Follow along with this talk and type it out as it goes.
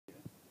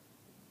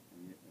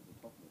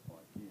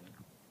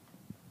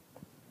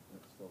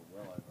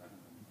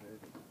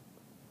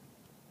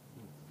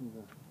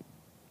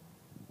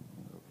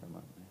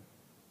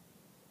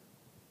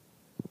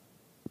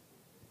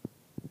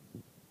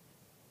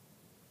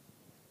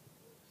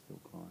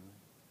firing.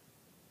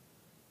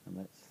 And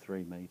that's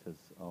 3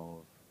 metres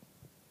of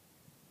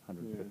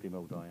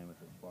 150mm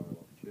diameter spiral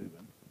off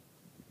tubing.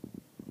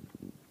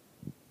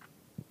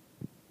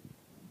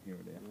 Here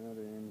it is. Now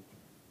then,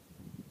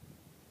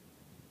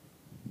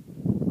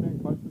 stand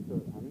closer to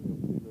it, honey,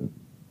 you'll see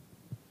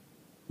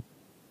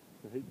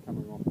the heat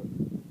coming off it.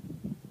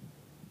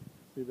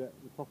 See that,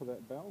 the top of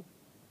that bell?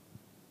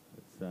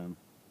 It's well,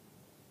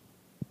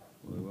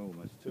 we're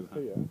almost Just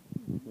 200. here,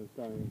 it's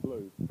going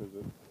blue because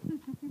it's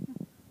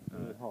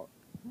really hot.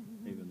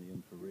 Even the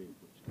infrared,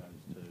 which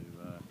goes to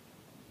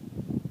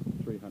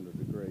 300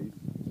 degrees,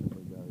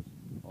 simply goes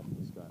off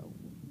the scale.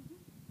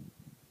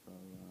 So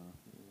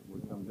we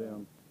come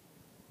down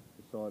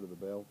the side of the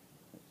bell,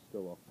 it's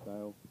still off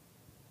scale,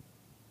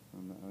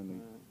 and only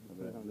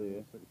about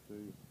there.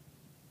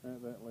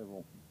 At that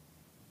level.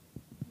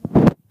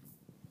 So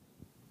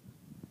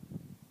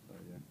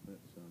yeah,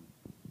 that's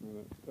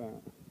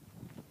And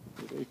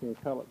it's eating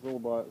pellets all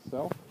by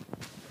itself.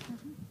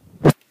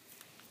 You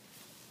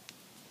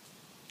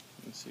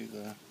can see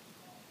the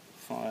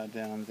fire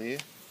down there.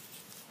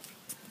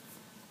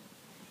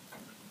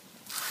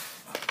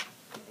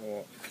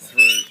 Or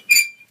through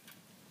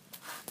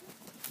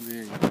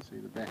there you can see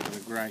the back of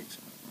the grate,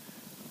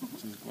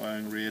 which is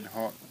glowing red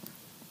hot.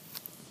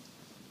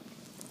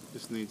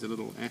 Just needs a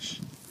little ash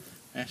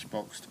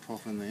box to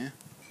pop in there,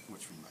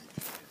 which we made.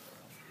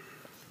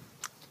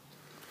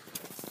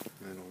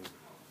 That'll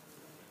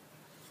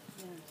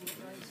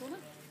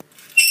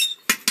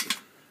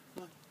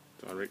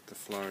direct the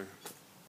flow.